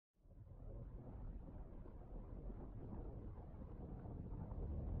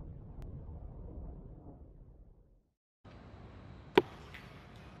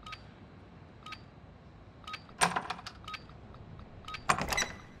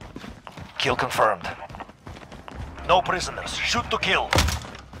Kill confirmed. No prisoners. Shoot to kill.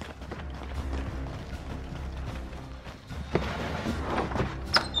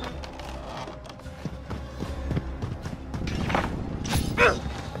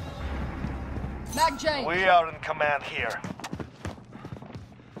 Mag Jane. We are in command here.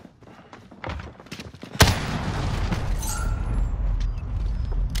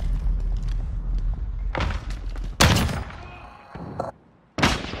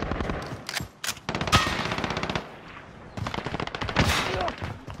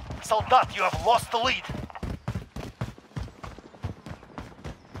 Soldat, you have lost the lead.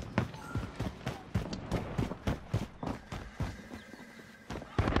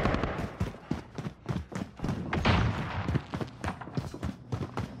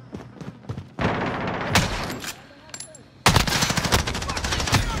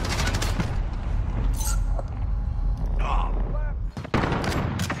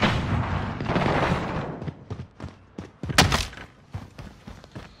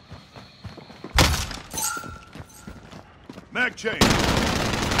 Mag chain.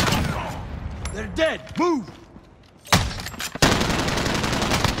 They're dead! Move!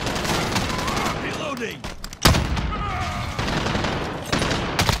 Reloading!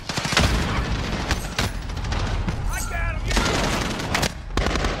 I got him!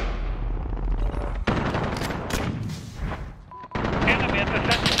 Enemy at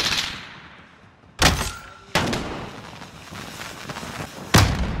the center.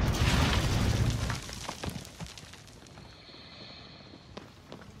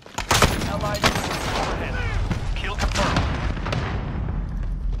 Kill confirmed.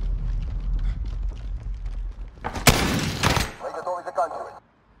 Мы готовы заканчивать.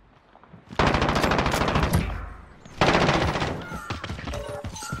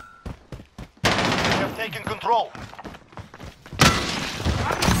 We have taken control.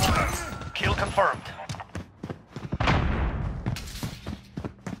 Kill confirmed.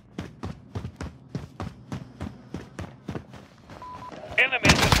 Enemy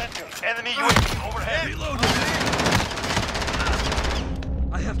in the center. Enemy UAV overhead. Reloading!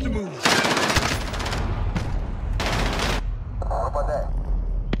 I have to move. Пропадай.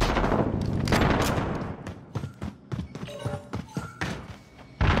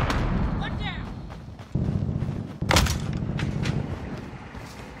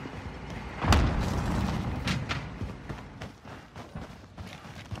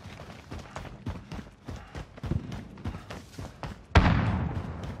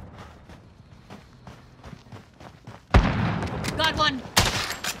 Got one.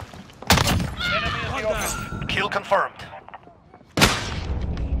 Enemy in the One office. down. Kill confirmed.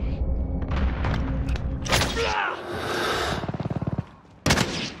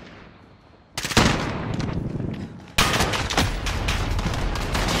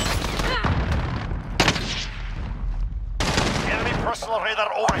 Enemy personal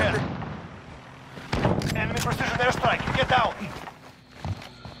radar overhead. Enemy precision airstrike. Get down.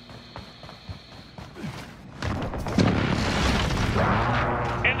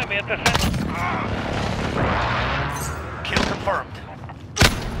 Enemy at the center. Kill confirmed.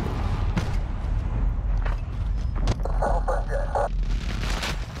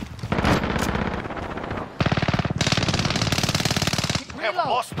 We have Reload.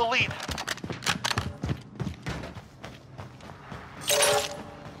 lost the lead.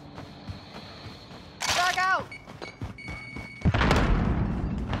 Frag out.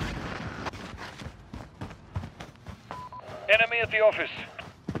 Enemy at the office.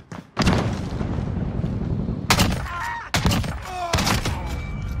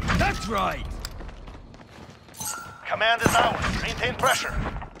 That's right! Command is ours. Maintain pressure.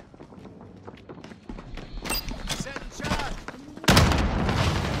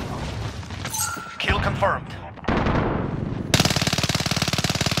 Kill confirmed.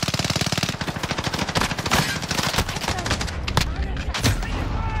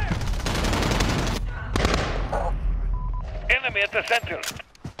 Enemy at the center.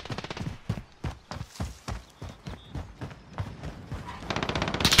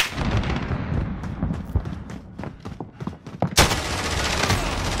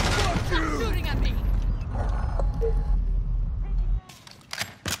 Stop shooting at me.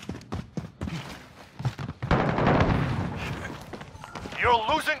 You're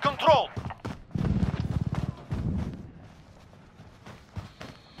losing control.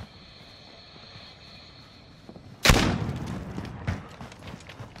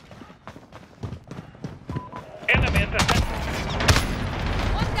 Enemy at the center.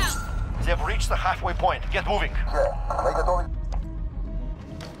 One down. They've reached the halfway point. Get moving. Мы готовы.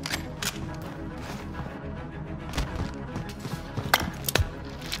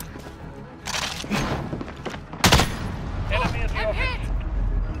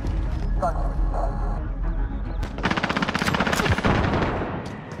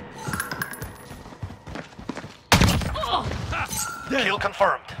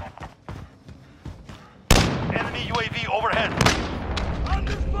 confirmed. Enemy UAV overhead.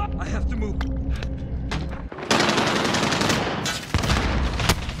 Under fire! I have to move.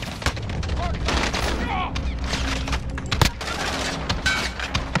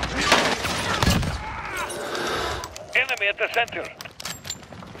 Enemy at the center.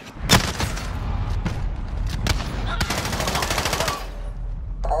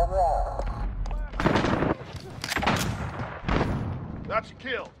 That's a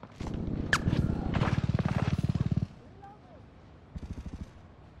kill.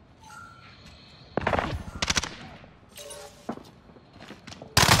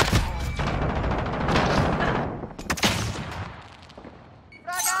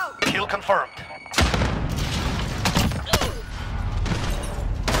 Frag out! Kill confirmed.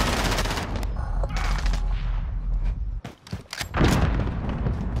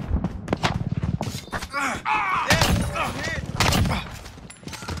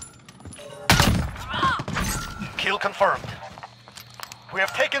 Kill confirmed. We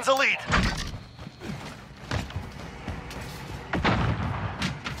have taken the lead.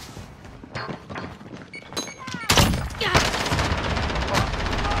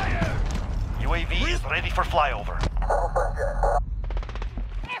 UAV is ready for flyover.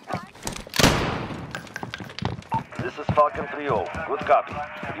 This is Falcon 3-0. Good copy.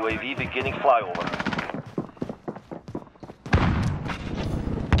 UAV beginning flyover.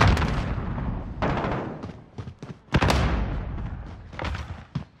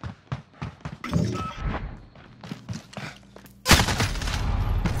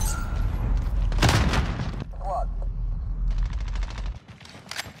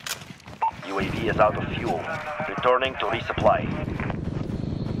 UAV is out of fuel. Returning to resupply.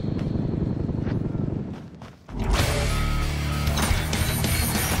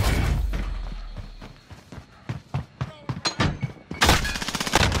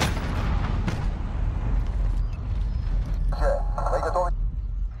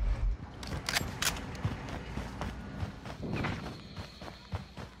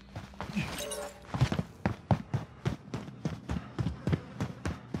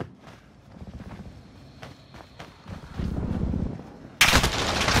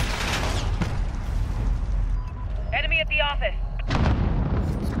 Enemy at the office.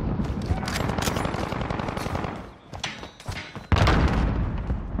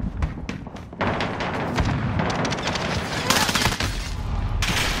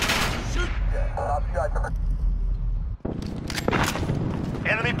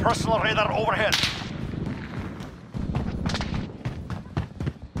 Enemy personal radar overhead.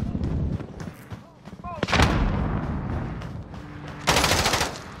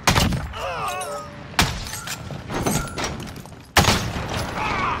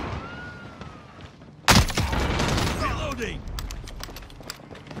 Reloading!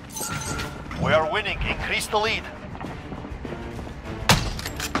 We are winning. Increase the lead.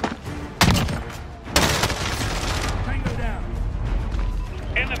 Tango down!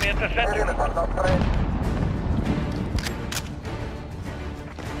 Enemy at the center.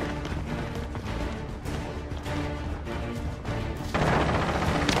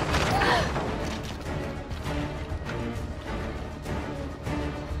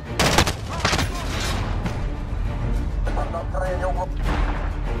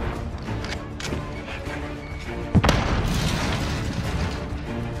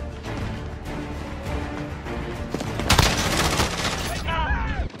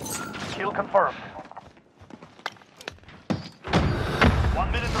 Kill confirmed.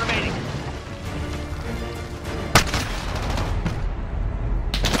 1 minute remaining.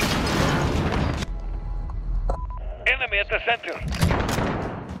 Enemy at the center.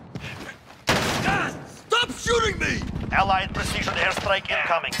 God, stop shooting me! Allied precision airstrike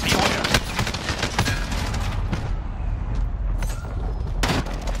incoming. Beware.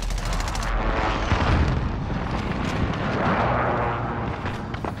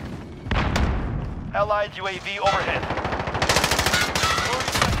 Allied UAV overhead.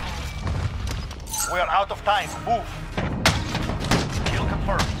 We are out of time. Move. Kill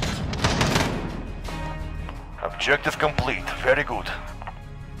confirmed. Objective complete. Very good.